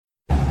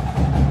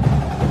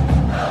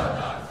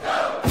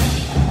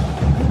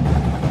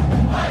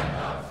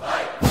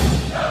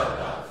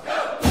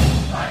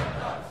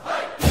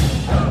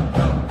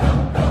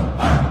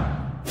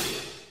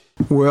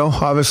will.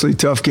 Obviously,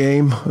 tough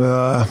game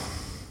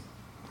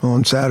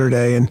on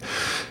Saturday. And,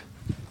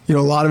 a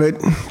lot of it,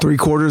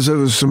 3/4 of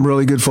it was some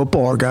really good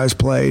football our guys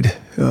played.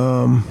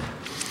 And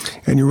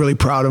you're really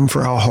proud of them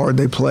for how hard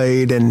they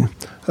played and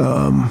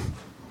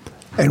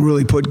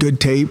really put good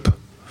tape.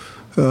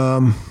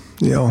 Played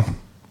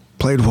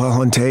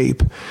well on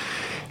tape.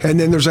 And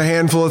then there's a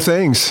handful of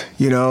things,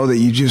 that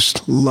you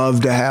just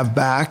love to have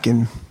back.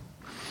 And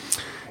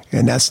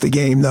that's the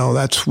game, though.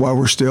 That's why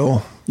we're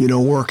still,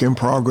 work in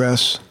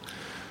progress.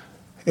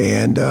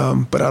 And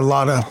but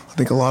I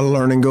think a lot of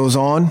learning goes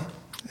on.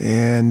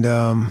 And,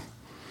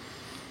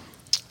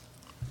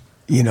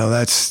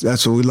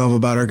 that's what we love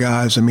about our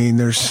guys. I mean,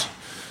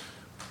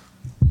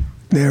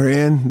 they're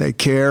in, they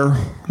care,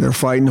 they're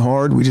fighting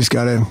hard. We just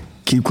got to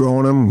keep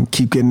growing them,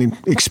 keep getting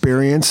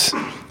experience.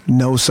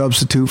 No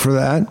substitute for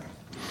that.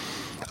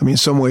 I mean, in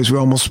some ways, we're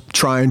almost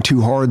trying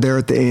too hard there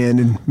at the end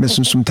and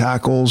missing some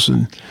tackles.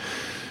 And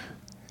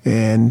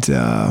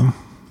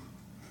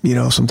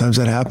sometimes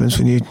that happens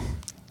when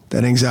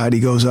that anxiety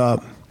goes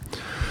up.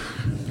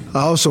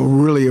 I also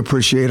really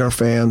appreciate our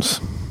fans.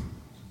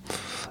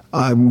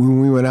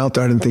 When we went out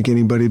there, I didn't think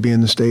anybody would be in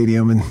the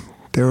stadium, and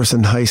there was a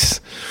nice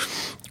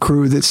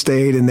crew that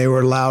stayed, and they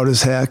were loud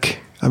as heck.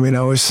 I mean,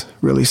 I was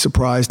really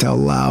surprised how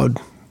loud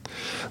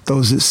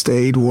those that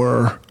stayed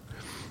were,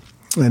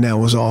 and that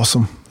was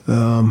awesome.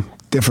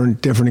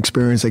 Different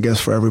experience, I guess,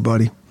 for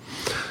everybody.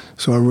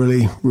 So I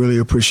really, really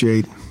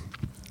appreciate,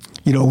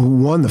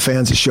 the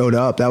fans that showed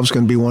up. That was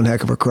going to be one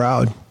heck of a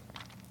crowd.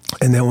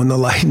 And then when the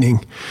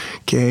Lightning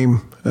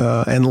came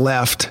and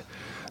left,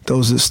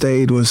 those that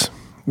stayed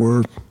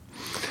were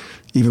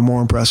even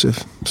more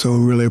impressive. So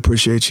we really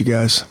appreciate you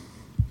guys.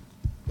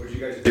 What did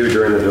you guys do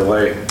during the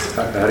delay?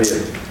 How do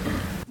you?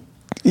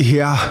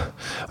 Yeah,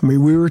 I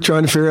mean, we were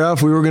trying to figure out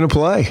if we were going to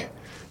play.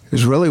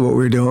 Is really what we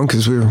were doing,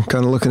 because we were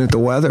kind of looking at the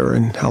weather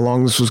and how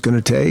long this was going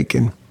to take.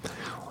 And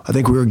I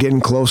think we were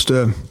getting close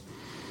to,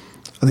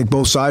 I think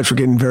both sides were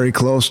getting very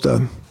close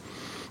to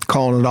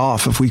calling it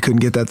off if we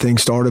couldn't get that thing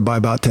started by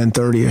about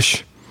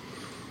 10:30-ish.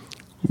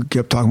 We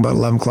kept talking about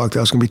 11 o'clock. That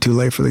was going to be too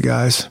late for the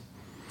guys.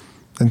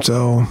 And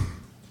so,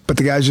 but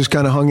the guys just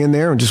kind of hung in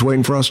there and just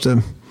waiting for us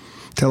to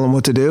tell them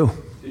what to do.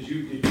 Did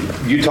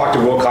you talk to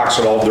Wilcox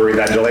at all during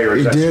that delay, or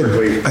is that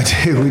strictly? I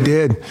did. We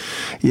did.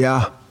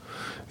 Yeah.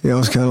 It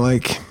was kind of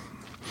like,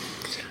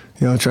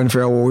 trying to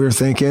figure out what we were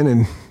thinking,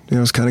 and it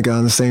was kind of got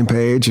on the same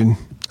page, and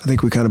I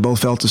think we kind of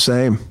both felt the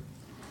same.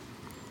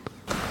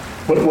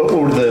 What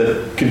were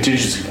the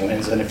contingency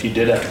plans, and if you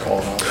did have to call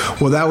it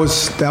off? Well, that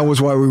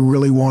was why we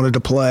really wanted to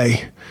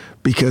play,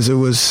 because it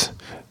wasn't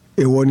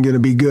going to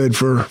be good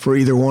for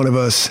either one of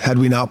us had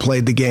we not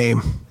played the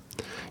game,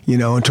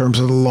 in terms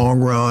of the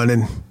long run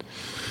and,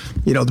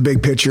 the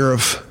big picture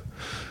of,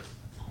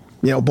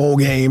 bowl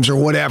games or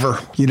whatever,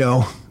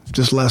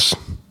 just less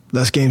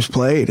games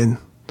played. And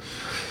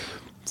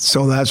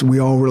so we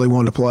all really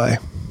wanted to play.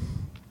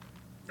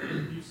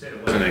 You said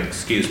it wasn't an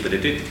excuse, but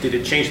did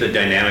it change the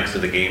dynamics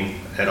of the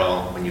game at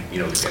all when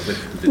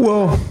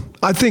Well,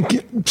 I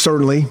think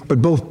certainly,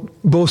 but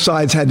both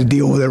sides had to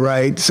deal with it,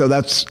 right? So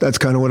that's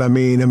kind of what I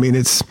mean. I mean,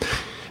 it's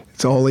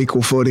all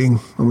equal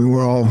footing. I mean,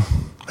 we're all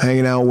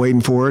hanging out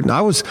waiting for it. And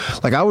I was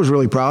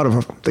really proud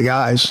of the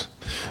guys.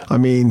 I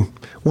mean,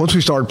 once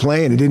we started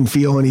playing, it didn't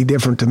feel any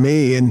different to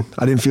me, and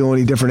I didn't feel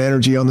any different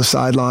energy on the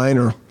sideline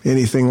or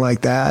anything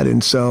like that.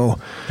 And so,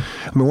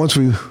 I mean, once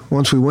we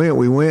went,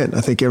 we went. I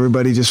think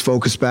everybody just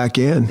focused back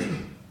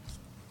in.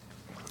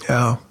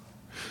 Yeah.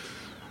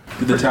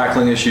 Did the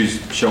tackling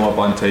issues show up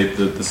on tape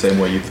the same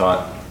way you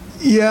thought?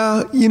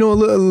 Yeah, a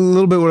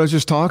little bit what I was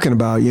just talking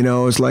about.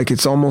 It's like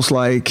it's almost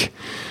like,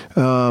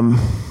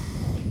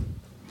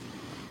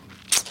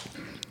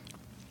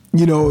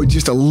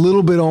 just a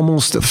little bit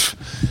almost of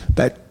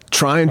that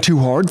trying too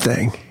hard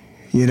thing,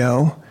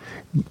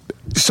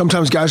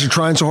 Sometimes guys are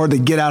trying so hard to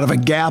get out of a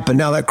gap, and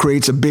now that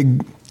creates a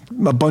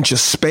bunch of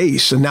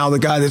space. And now the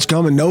guy that's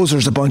coming knows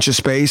there's a bunch of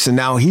space, and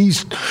now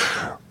he's,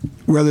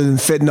 rather than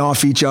fitting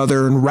off each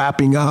other and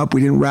wrapping up,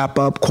 we didn't wrap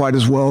up quite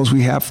as well as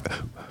we have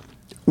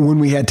when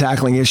we had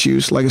tackling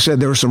issues. Like I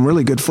said, there was some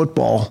really good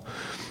football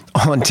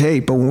on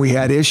tape, but when we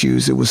had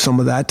issues, it was some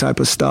of that type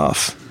of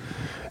stuff.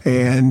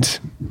 And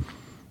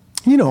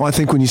I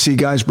think when you see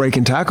guys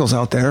breaking tackles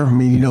out there, I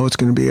mean, it's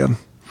going to be a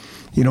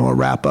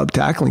wrap-up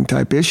tackling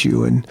type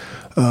issue. And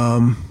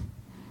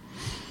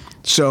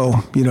so,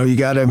 you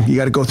got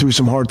to go through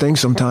some hard things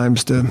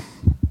sometimes to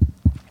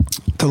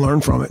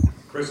learn from it.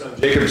 Chris, on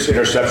Jacob's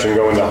interception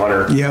going to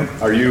Hunter, yeah.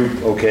 Are you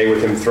okay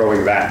with him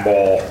throwing that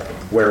ball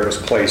where it was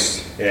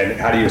placed, and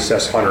how do you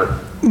assess Hunter?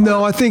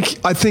 No, I think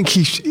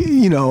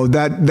he,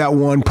 that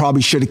one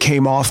probably should have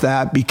came off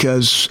that,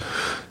 because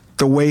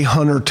the way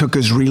Hunter took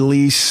his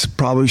release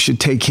probably should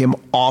take him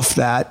off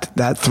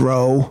that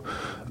throw.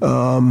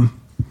 But,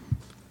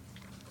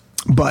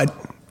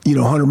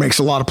 Hunter makes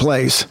a lot of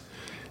plays.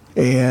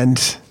 And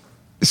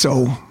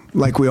so,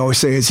 like we always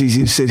say, it's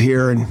easy to sit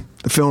here in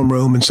the film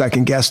room and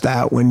second guess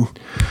that when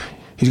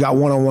he's got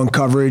one-on-one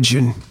coverage,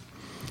 and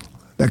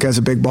that guy's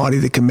a big body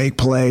that can make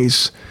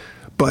plays.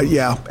 But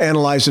yeah,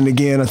 analyzing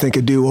again, I think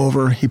a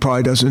do-over. He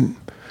probably doesn't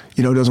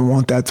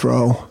want that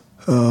throw.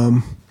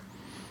 And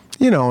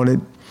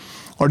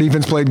our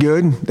defense played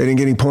good. They didn't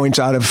get any points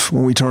out of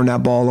when we turned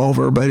that ball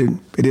over, but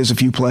it is a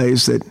few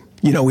plays that,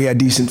 we had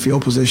decent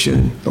field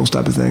position, those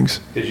type of things.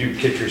 Did you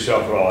kick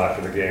yourself at all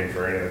after the game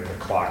for any of the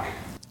clock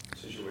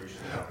situation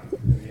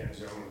in the end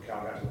zone when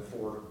Cal got to the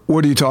 4?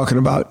 What are you talking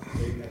about? I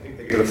think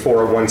they gave the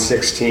 4 at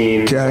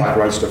 1:16. Okay. Clock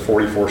runs to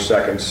 44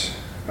 seconds.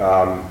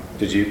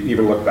 Did you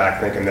even look back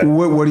thinking that?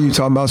 What are you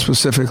talking about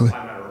specifically?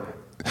 I'm not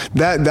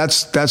really.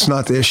 That's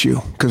not the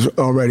issue, because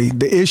already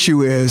the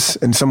issue is,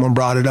 and someone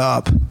brought it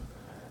up,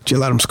 did you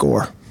let them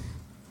score?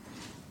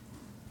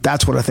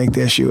 That's what I think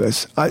the issue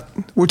is.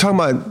 We're talking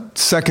about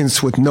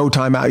seconds with no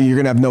timeout. You're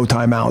going to have no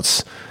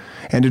timeouts.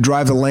 And to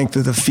drive the length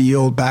of the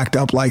field backed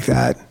up like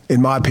that,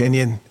 in my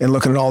opinion, and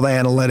looking at all the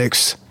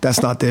analytics,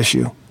 that's not the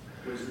issue.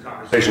 Was the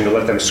conversation to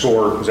let them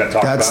score? Was that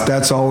talked about?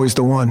 That's always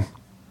the one.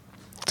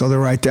 So they're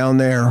right down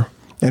there.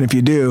 And if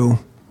you do,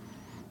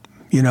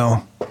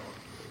 then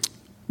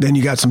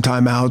you got some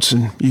timeouts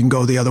and you can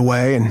go the other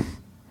way and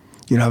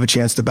have a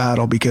chance to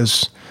battle,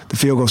 because the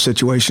field goal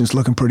situation is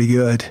looking pretty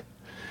good.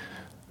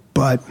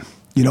 But,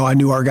 I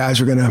knew our guys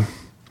were going to,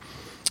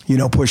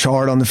 push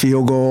hard on the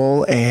field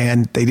goal,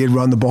 and they did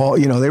run the ball.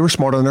 They were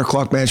smart on their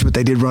clock management.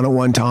 They did run it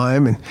one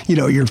time, and,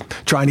 you're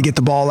trying to get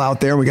the ball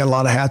out there, and we got a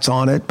lot of hats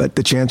on it, but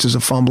the chances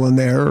of fumbling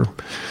there are,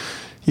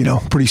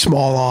 pretty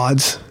small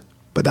odds.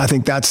 But I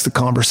think that's the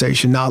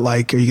conversation, not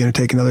like, are you going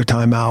to take another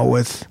timeout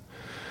with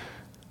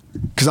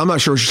 – because I'm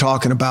not sure what you're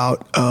talking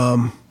about.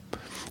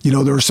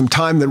 There was some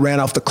time that ran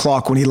off the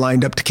clock when he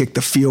lined up to kick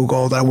the field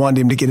goal that I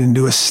wanted him to get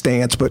into a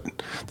stance, but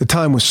the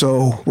time was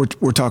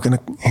we're talking a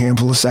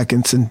handful of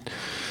seconds, and,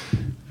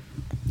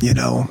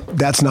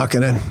 that's not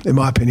going to, in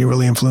my opinion,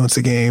 really influence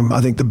the game. I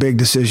think the big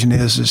decision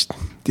is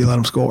do you let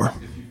him score?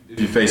 If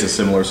you face a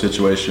similar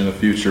situation in the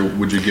future,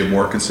 would you give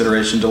more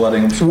consideration to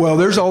letting him score? Well,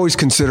 there's always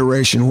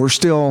consideration. We're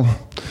still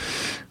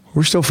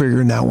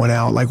figuring that one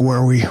out, like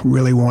where we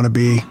really want to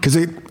be, because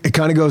it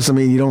kind of goes. I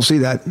mean, you don't see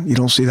that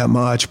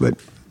much, but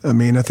I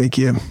mean, I think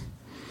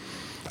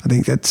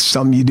that's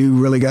something you do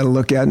really got to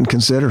look at and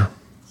consider.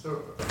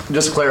 So,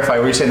 just to clarify,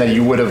 were you saying that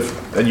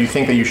you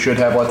think that you should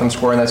have let them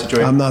score in that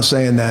situation? I'm not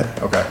saying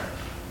that. Okay.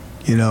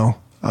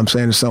 I'm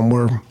saying it's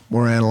something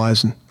we're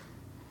analyzing.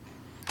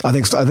 I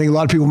think a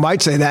lot of people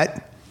might say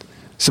that.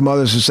 Some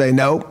others would say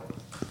no.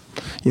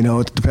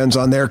 It depends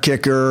on their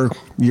kicker,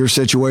 your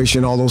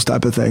situation, all those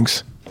type of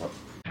things.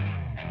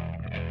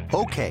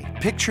 Okay,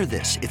 picture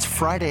this. It's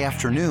Friday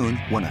afternoon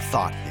when a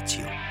thought hits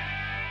you.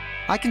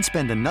 I can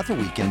spend another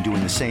weekend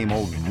doing the same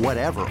old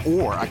whatever,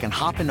 or I can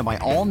hop into my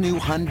all-new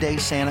Hyundai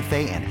Santa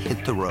Fe and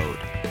hit the road.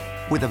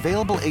 With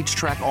available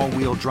H-Track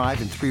all-wheel drive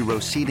and 3-row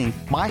seating,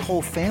 my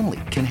whole family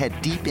can head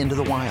deep into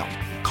the wild.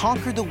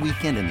 Conquer the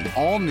weekend in the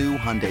all-new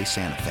Hyundai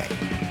Santa Fe.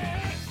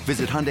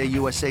 Visit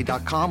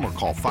HyundaiUSA.com or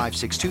call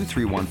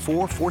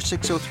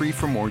 562-314-4603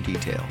 for more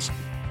details.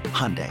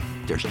 Hyundai,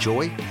 there's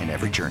joy in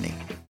every journey.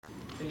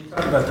 Can you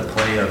talk about the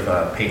play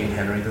of Peyton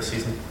Henry this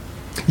season?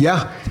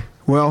 Yeah,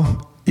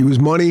 well, he was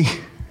money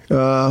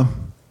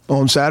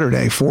on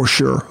Saturday for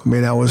sure. I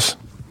mean, that was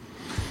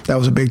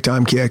a big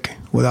time kick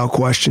without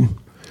question.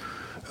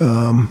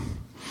 And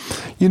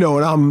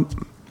one of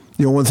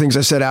the things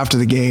I said after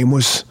the game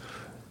was,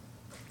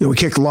 we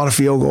kicked a lot of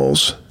field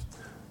goals,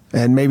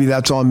 and maybe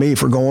that's on me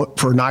for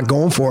not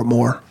going for it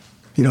more.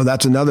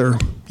 That's another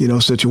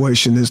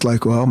situation is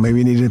like, well, maybe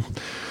you need to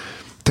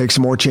take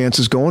some more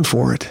chances going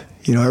for it.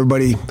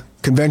 Everybody,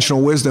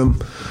 conventional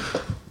wisdom,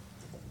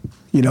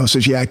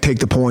 says, yeah, take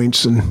the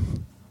points,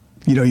 and,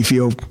 you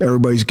feel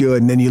everybody's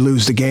good, and then you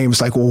lose the game. It's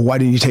like, well, why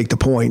didn't you take the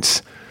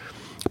points?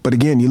 But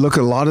again, you look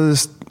at a lot of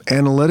this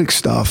analytic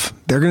stuff,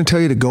 they're going to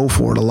tell you to go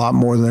for it a lot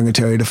more than they're going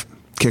to tell you to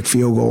kick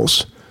field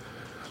goals.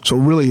 So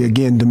really,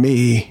 again, to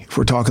me, if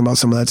we're talking about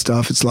some of that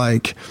stuff, it's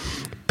like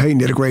Peyton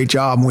did a great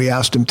job, and we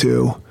asked him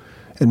to,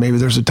 and maybe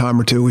there's a time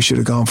or two we should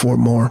have gone for it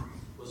more.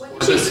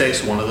 Was it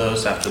 6 one of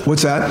those after the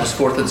What's that? Was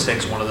 4th and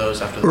 6 one of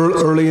those after the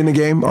Early in the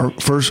game, our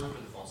first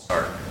false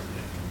start?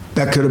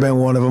 That could have been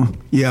one of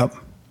them. Yep.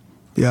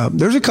 Yeah.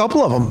 There's a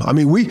couple of them. I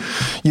mean,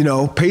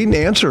 Peyton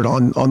answered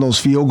on those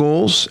field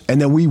goals,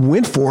 and then we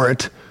went for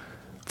it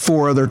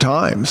 4 other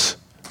times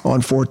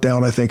on 4th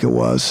down, I think it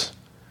was.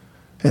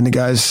 And the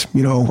guys,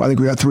 I think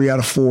we got 3 out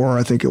of 4,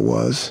 I think it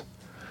was.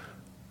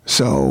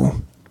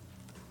 So,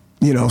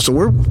 so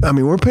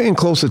we're paying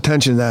close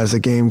attention to that as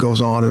the game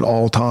goes on at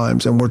all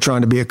times, and we're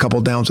trying to be a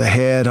couple downs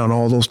ahead on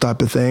all those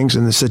type of things,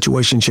 and the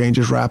situation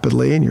changes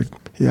rapidly, and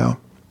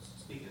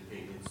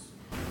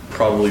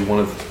Probably one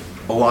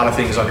of a lot of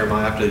things on your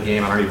mind after the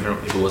game. I don't even know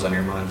if it was on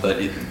your mind, but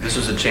this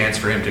was a chance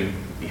for him to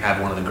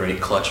have one of the great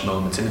clutch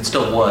moments, and it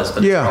still was,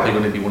 but it's probably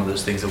going to be one of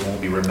those things that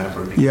won't be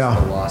remembered because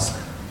of the loss.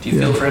 Do you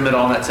feel for him at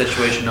all in that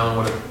situation, knowing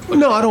what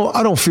No,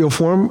 I don't feel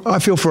for him. I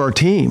feel for our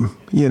team.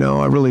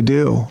 I really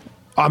do.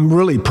 I'm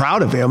really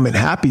proud of him and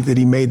happy that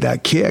he made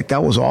that kick.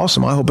 That was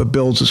awesome. I hope it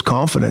builds his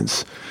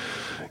confidence.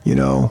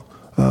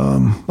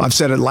 I've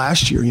said it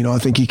last year, I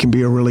think he can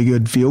be a really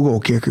good field goal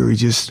kicker. He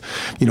just,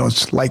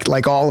 it's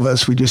like all of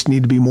us, we just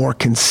need to be more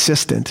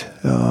consistent.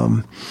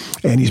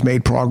 And he's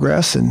made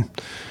progress, and,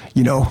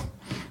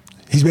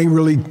 he's been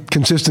really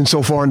consistent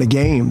so far in the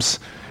games.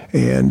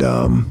 And,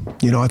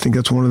 I think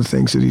that's one of the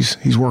things that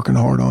he's working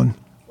hard on.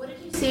 What did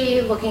you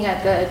see looking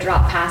at the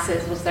drop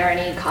passes? Was there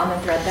any common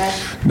thread there?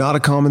 Not a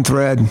common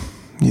thread.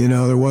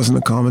 There wasn't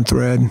a common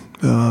thread.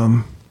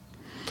 That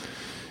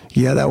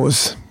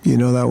was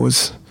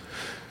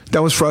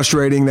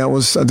frustrating. That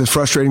was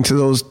frustrating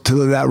to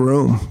that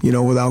room,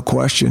 without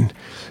question.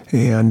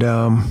 And,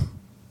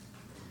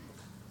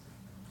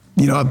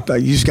 you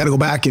just got to go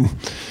back, and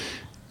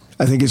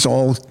I think it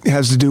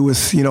has to do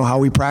with, how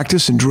we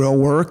practice and drill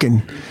work.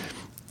 And,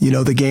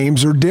 the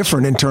games are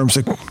different in terms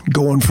of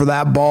going for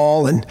that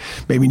ball and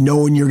maybe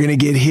knowing you're going to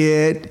get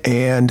hit.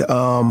 And,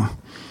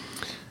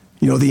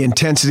 the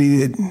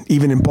intensity that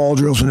even in ball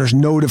drills when there's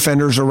no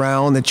defenders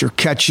around that you're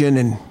catching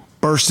and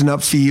bursting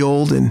up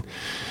field, and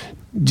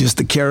just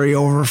the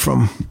carryover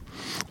from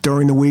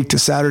during the week to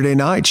Saturday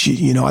night.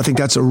 I think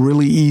that's a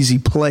really easy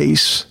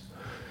place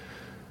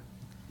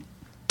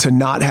to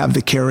not have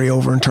the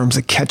carryover in terms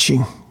of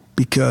catching,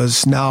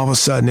 because now all of a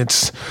sudden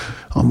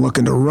I'm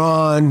looking to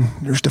run,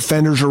 there's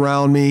defenders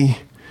around me.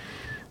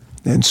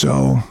 And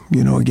so,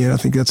 again, I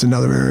think that's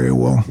another area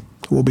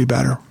we'll be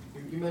better.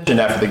 You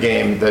mentioned after the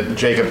game that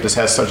Jacob just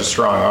has such a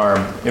strong arm.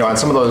 On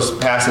some of those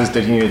passes,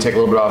 did he need to take a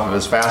little bit off of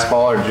his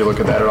fastball, or did you look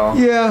at that at all?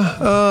 Yeah,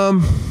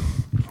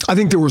 I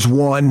think there was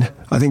one.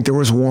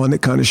 That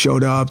kind of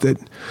showed up that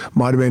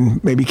might have been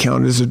maybe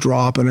counted as a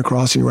drop and a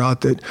crossing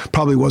route that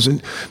probably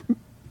wasn't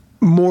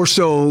more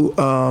so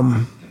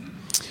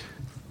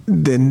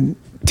than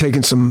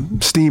taking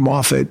some steam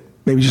off it,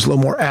 maybe just a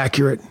little more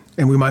accurate,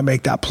 and we might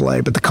make that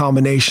play. But the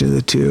combination of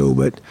the two,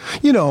 but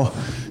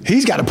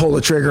he's got to pull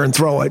the trigger and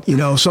throw it.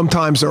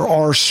 Sometimes there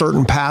are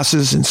certain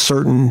passes and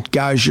certain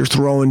guys you're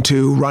throwing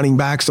to, running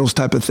backs, those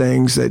type of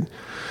things that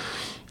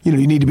you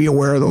need to be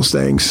aware of those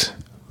things.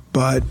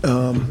 But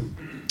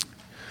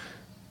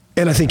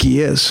and I think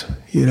he is.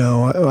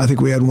 I think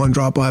we had one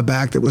drop by a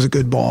back that was a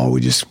good ball.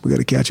 We got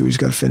to catch it. We just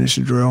got to finish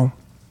the drill.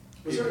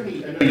 Was there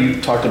any, I know you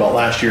talked about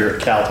last year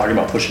at Cal talking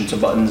about pushing some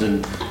buttons,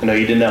 and I know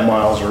you didn't have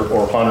Miles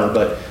or Hunter,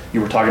 but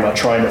you were talking about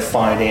trying to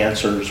find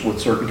answers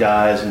with certain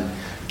guys and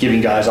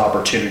giving guys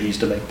opportunities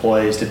to make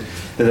plays. Did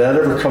that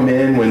ever come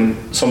in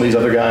when some of these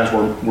other guys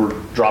were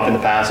dropping the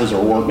passes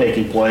or weren't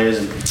making plays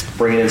and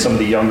bringing in some of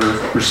the younger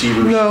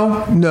receivers?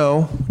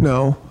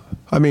 No.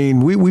 I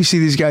mean, we see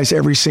these guys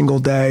every single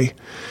day,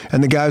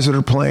 and the guys that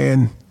are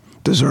playing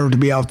deserve to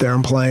be out there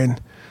and playing.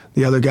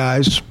 The other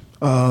guys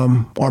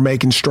are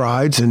making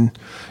strides, and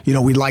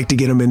we'd like to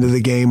get them into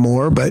the game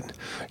more, but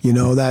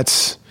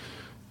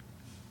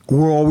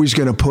we're always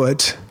going to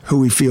put who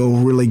we feel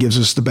really gives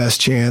us the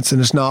best chance.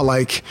 And it's not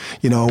like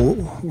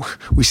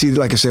we see,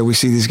 like I said, we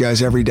see these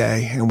guys every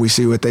day, and we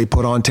see what they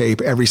put on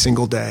tape every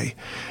single day.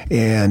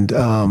 And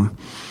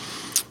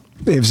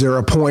is there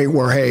a point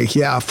where, hey,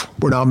 if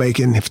we're not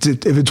making, if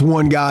it's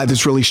one guy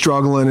that's really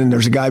struggling and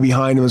there's a guy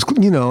behind him,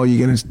 you're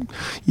going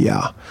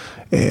to,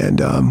 and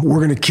we're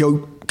going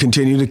to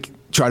continue to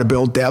try to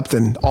build depth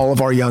in all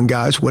of our young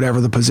guys,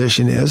 whatever the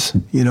position is.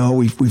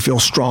 We feel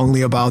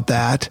strongly about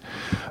that.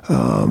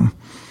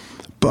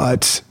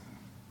 But,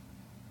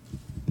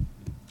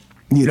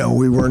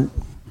 we weren't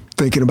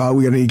thinking about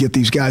we're going to get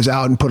these guys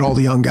out and put all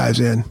the young guys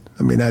in.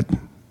 I mean, that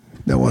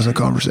wasn't a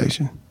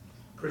conversation.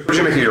 What did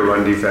you make of your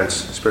run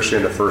defense, especially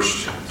in the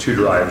first two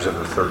drives of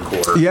the third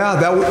quarter? Yeah,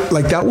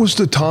 that was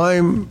the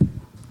time,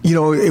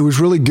 it was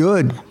really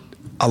good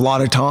a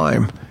lot of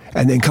time.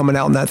 And then coming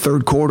out in that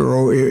third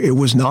quarter, it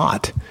was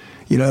not.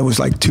 It was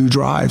like two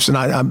drives.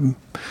 And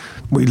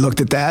we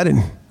looked at that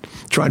and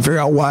tried to figure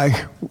out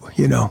why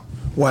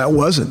it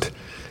wasn't.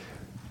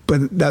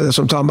 But that's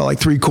what I'm talking about, like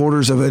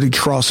 3/4 of it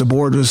across the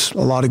board was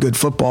a lot of good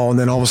football. And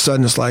then all of a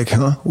sudden it's like,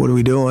 what are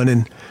we doing?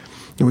 And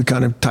we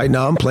kind of tighten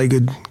up and play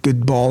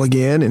good ball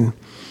again. And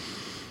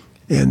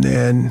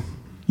then,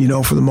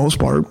 for the most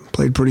part,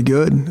 played pretty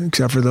good,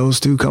 except for those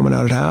two coming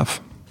out at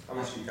half.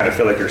 I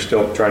feel like you're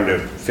still trying to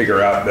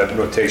figure out that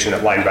rotation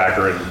at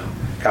linebacker and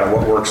kind of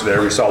what works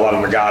there. We saw a lot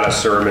of Magada,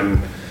 Sermon,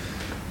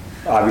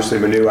 obviously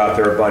Manu out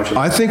there a bunch.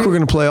 I think we're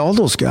going to play all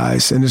those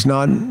guys, and it's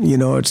not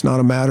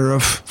a matter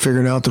of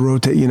figuring out the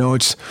rotate.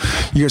 It's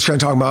you guys kind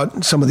of talking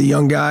about some of the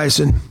young guys,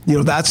 and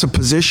that's a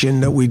position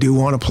that we do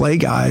want to play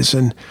guys,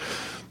 and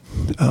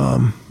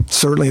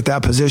certainly at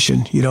that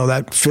position,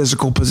 that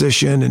physical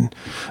position, and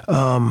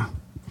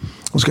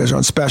those guys are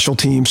on special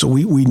teams, so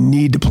we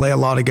need to play a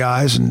lot of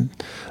guys, and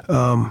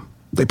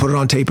they put it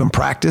on tape in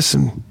practice,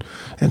 and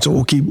so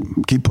we'll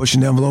keep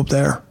pushing the envelope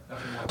there.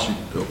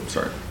 Oh,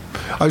 sorry.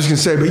 I was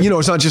just going to say,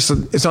 but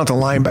it's not the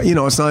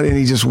linebacker. It's not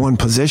any just one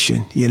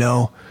position. We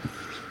want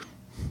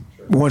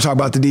to talk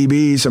about the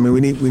DBs. I mean,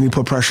 we need to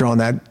put pressure on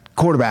that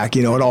quarterback.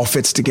 It all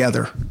fits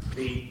together.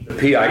 The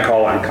PI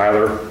call on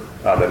Kyler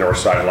on the north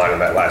sideline on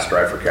that last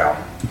drive for Cal.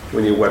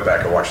 When you went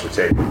back and watched the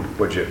tape,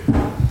 what'd you?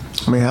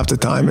 I mean, half the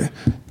time,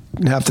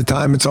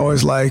 it's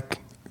always like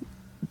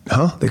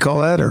They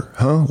call that, or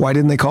why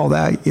didn't they call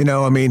that? You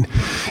know, I mean,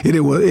 it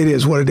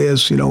is what it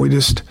is. You know,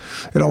 it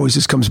always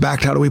just comes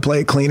back to how do we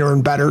play it cleaner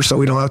and better so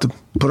we don't have to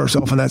put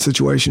ourselves in that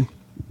situation.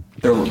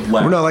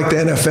 We're not like the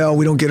NFL.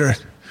 We don't get to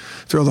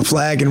throw the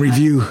flag and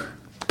review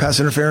pass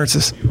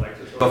interferences. You like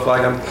to throw the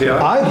flag on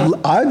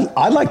PI?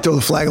 I'd like to throw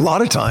the flag a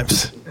lot of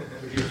times.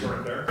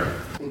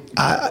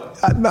 I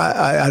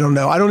don't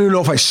know. I don't even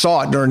know if I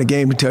saw it during the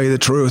game, to tell you the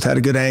truth. Had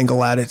a good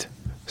angle at it.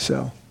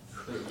 So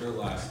Their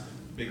last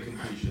big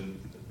completion,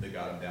 they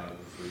got him down to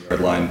the 3-yard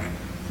line.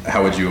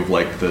 How would you have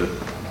liked the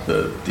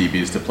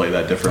DBs to play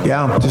that differently?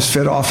 Yeah, just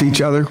fit off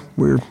each other.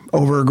 We were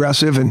over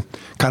aggressive and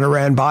kind of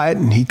ran by it,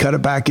 and he cut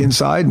it back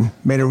inside and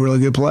made a really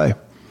good play.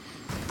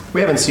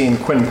 We haven't seen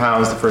Quinn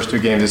Pounds the first 2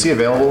 games. Is he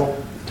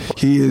available?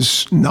 He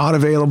is not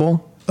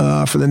available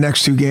for the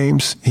next 2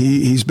 games.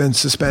 He's been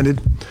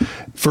suspended.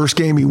 First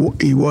game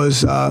he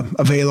was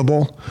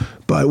available,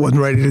 but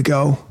wasn't ready to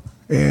go,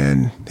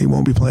 and he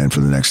won't be playing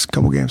for the next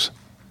couple games.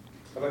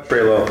 How about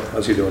Trey Lowe?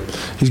 How's he doing?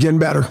 He's getting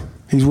better.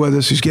 He's with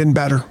us. He's getting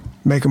better,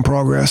 making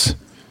progress.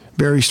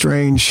 Very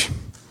strange,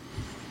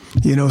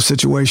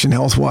 situation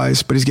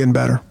health-wise, but he's getting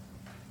better.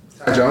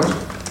 Ty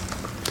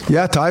Jones?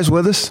 Yeah, Ty's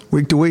with us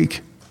week to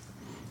week.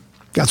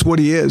 That's what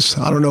he is.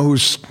 I don't know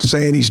who's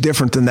saying he's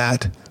different than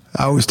that.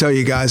 I always tell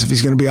you guys, if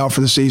he's going to be out for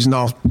the season,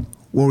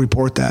 we'll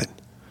report that.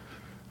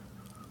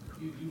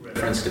 You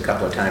referenced a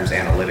couple of times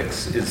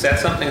analytics. Is that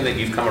something that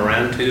you've come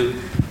around to?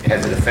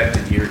 Has it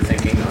affected your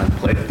thinking on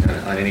play,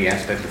 on any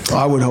aspect of football?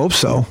 I would hope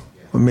so.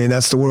 I mean,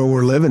 that's the world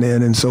we're living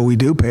in, and so we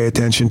do pay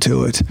attention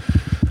to it.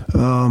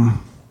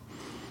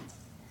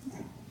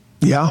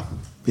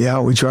 Yeah,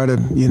 we try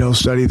to,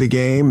 study the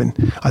game,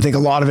 and I think a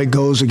lot of it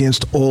goes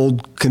against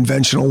old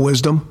conventional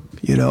wisdom,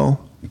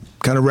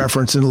 kind of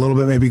referencing a little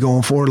bit, maybe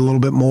going forward a little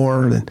bit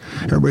more, and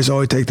everybody's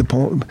always take the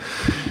point.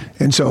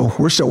 And so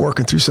we're still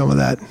working through some of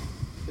that.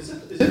 Is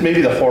it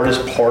maybe the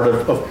hardest part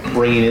of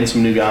bringing in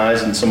some new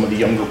guys and some of the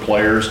younger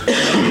players,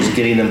 just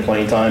getting them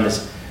playing time,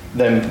 is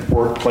them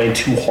playing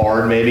too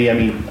hard maybe? I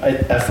mean,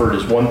 effort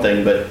is one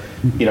thing, but,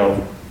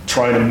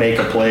 trying to make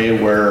a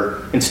play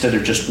where instead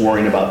of just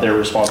worrying about their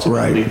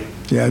responsibility. Right.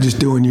 Yeah, just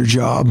doing your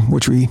job,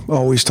 which we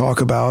always talk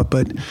about.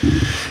 But,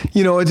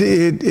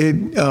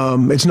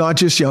 it's not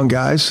just young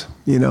guys,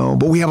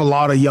 but we have a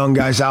lot of young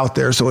guys out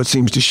there, so it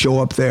seems to show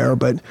up there.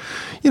 But,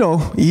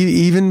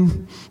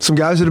 even some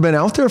guys that have been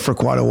out there for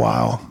quite a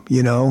while,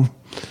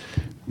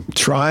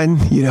 trying,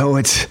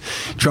 it's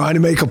trying to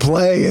make a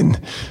play and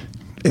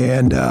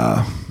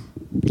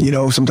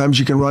sometimes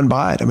you can run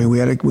by it. I mean, we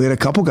had a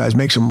couple guys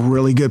make some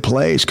really good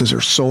plays because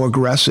they're so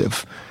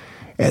aggressive,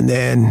 and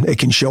then it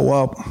can show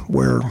up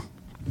where,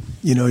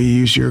 you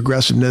use your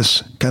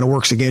aggressiveness, kind of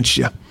works against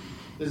you.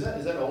 Does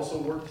that also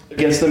work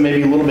against them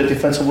maybe a little bit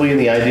defensively in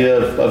the idea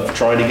of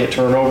trying to get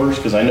turnovers?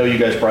 Because I know you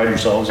guys pride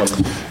yourselves on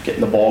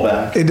getting the ball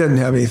back. It doesn't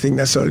have anything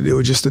necessarily to do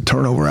with just the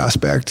turnover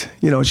aspect.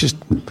 It's just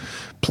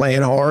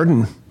playing hard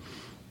and,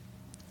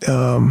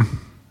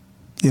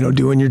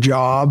 doing your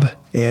job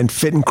and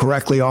fitting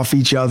correctly off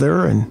each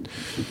other and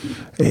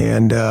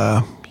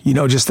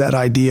just that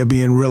idea of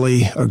being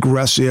really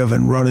aggressive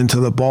and running to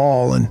the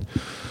ball. And,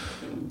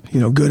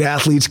 good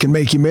athletes can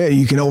make you miss.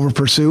 You can over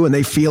pursue and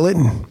they feel it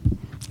and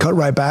cut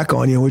right back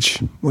on you,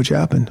 which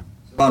happened.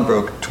 Savon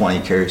broke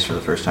 20 carries for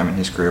the first time in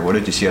his career. What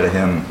did you see out of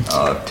him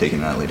taking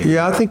that lead?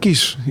 Yeah, I think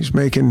he's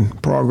making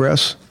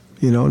progress,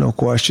 no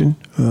question.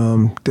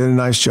 Did a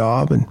nice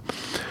job and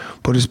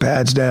put his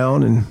pads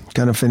down and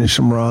kind of finished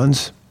some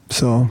runs.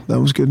 So that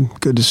was good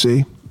to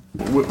see.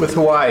 With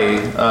Hawaii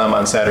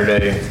on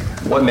Saturday,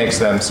 what makes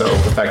them so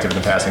effective in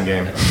the passing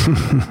game?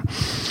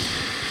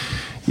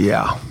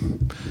 Yeah.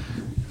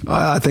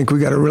 I think we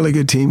got a really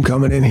good team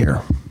coming in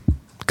here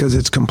because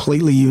it's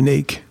completely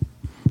unique.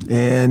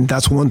 And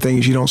that's one thing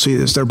is you don't see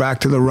this. They're back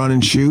to the run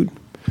and shoot,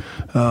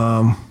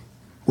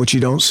 which you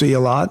don't see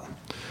a lot.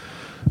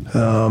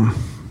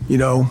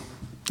 You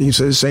can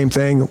say the same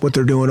thing, what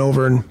they're doing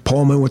over in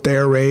Pullman with the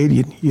air raid.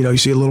 You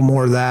see a little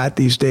more of that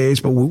these days,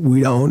 but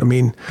we don't. I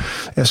mean,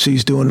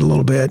 SC's doing it a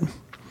little bit,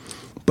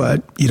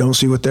 but you don't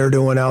see what they're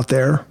doing out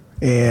there,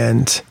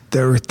 and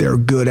they're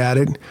good at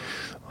it.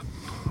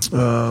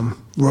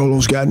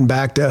 Rolo's gotten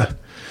back to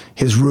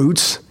his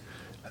roots,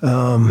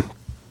 and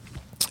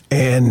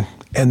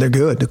they're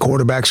good. The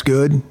quarterback's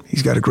good.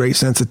 He's got a great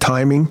sense of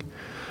timing.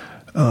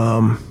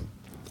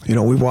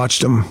 We've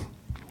watched him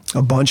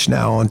a bunch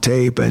now on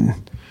tape, and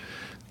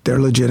they're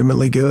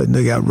legitimately good.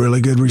 They got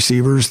really good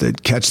receivers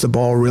that catch the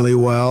ball really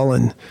well,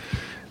 and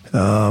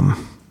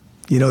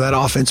that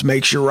offense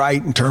makes you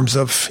right in terms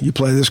of you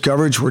play this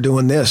coverage, we're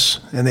doing this,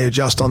 and they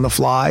adjust on the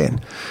fly,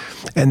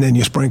 and then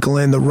you sprinkle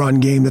in the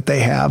run game that they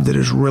have that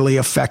is really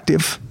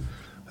effective.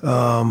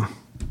 That's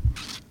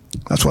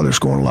why they're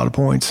scoring a lot of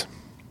points.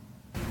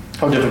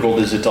 How difficult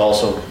is it to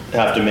also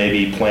have to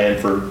maybe plan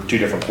for 2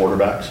 different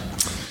quarterbacks?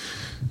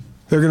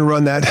 They're going to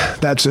run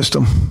that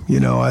system.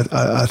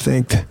 I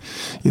think,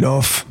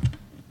 if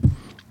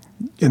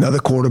another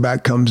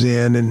quarterback comes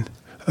in and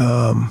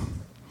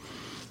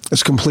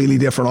it's a completely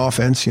different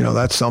offense,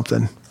 that's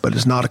something, but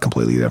it's not a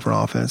completely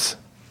different offense.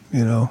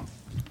 you know.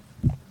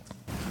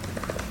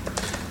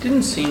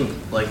 Didn't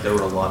seem like there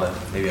were a lot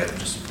of, maybe I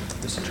just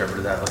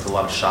misinterpreted that, like a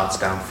lot of shots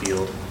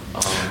downfield.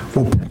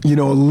 Well, you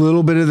know, a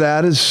little bit of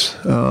that is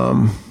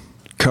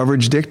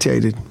coverage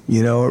dictated.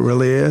 You know, it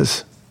really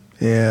is.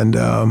 And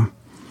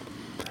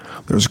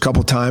there was a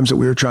couple times that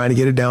we were trying to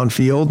get it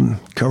downfield,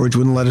 and coverage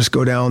wouldn't let us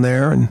go down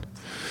there. And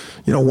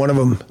you know, one of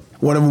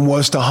them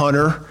was to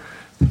Hunter,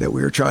 that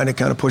we were trying to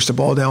kind of push the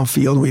ball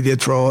downfield, and we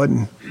did throw it.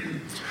 And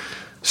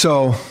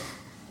so,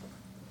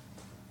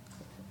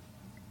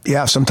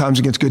 yeah, sometimes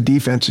against good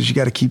defenses, you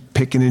got to keep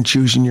picking and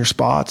choosing your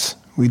spots.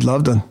 We'd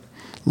love to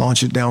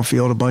launch it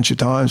downfield a bunch of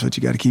times, but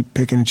you got to keep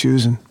picking and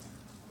choosing.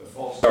 The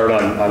false start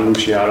on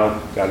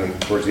Luciano down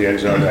towards the end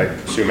zone, I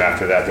assume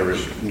after that there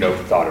was no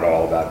thought at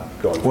all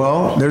about going.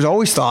 Well, there's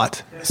always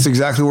thought. It's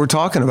exactly what we're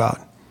talking about.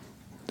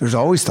 There's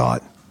always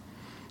thought,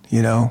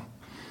 you know.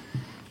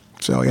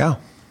 So, yeah.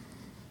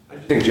 How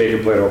do you think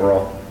Jacob played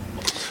overall?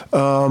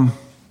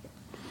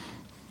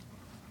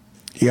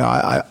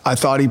 Yeah, I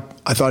thought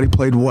he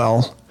played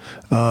well.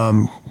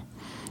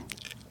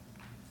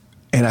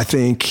 And I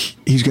think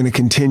he's going to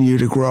continue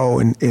to grow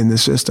in the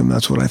system.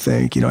 That's what I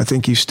think. You know, I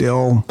think he's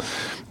still,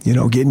 you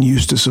know, getting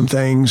used to some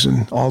things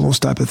and all those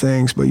type of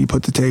things. But you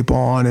put the tape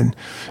on and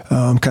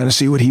kind of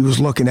see what he was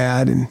looking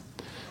at, and,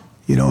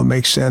 you know, it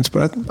makes sense.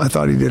 But I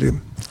thought he did a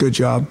good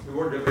job.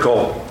 More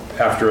difficult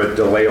after a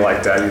delay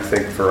like that, you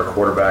think, for a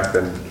quarterback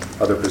than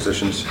other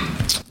positions?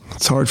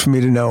 It's hard for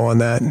me to know on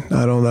that.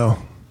 I don't know.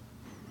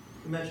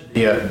 You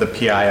mentioned the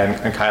PI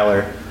on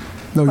Kyler.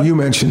 No, you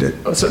mentioned it.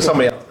 So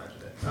somebody else.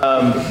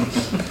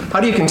 How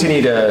do you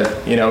continue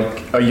to, you know,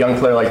 a young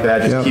player like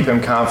that, just keep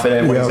him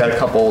confident when he's had a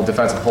couple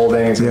defensive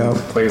holdings and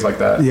plays like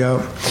that?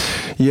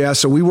 Yeah,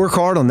 so we work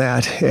hard on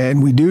that,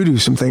 and we do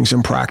some things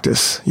in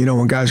practice. You know,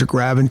 when guys are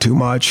grabbing too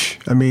much,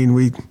 I mean,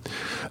 we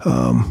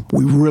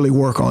really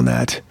work on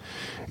that.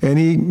 And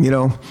he, you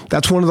know,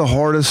 that's one of the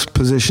hardest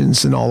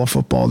positions in all of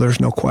football. There's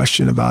no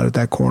question about it,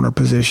 that corner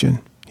position.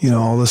 You know,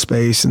 all the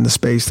space and the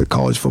space that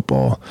college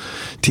football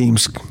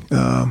teams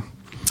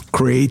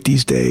create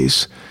these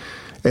days.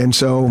 And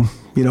so,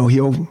 you know,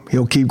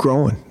 he'll keep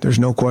growing. There's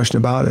no question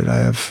about it.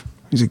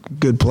 He's a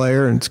good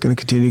player, and it's going to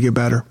continue to get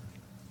better.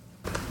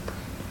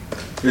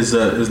 Is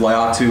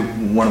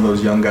Laiatu one of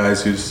those young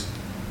guys who's,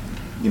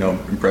 you know,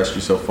 impressed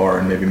you so far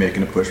and maybe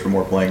making a push for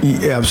more playing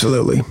time? Yeah,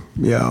 absolutely.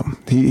 Yeah,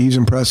 he's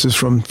impressed us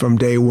from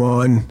day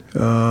one.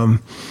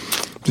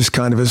 Just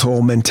kind of his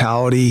whole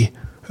mentality.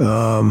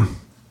 You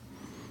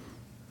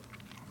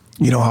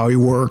know, how he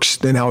works,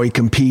 then how he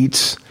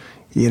competes.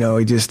 You know,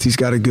 he's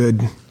got a good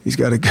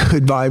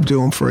vibe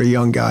to him for a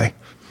young guy.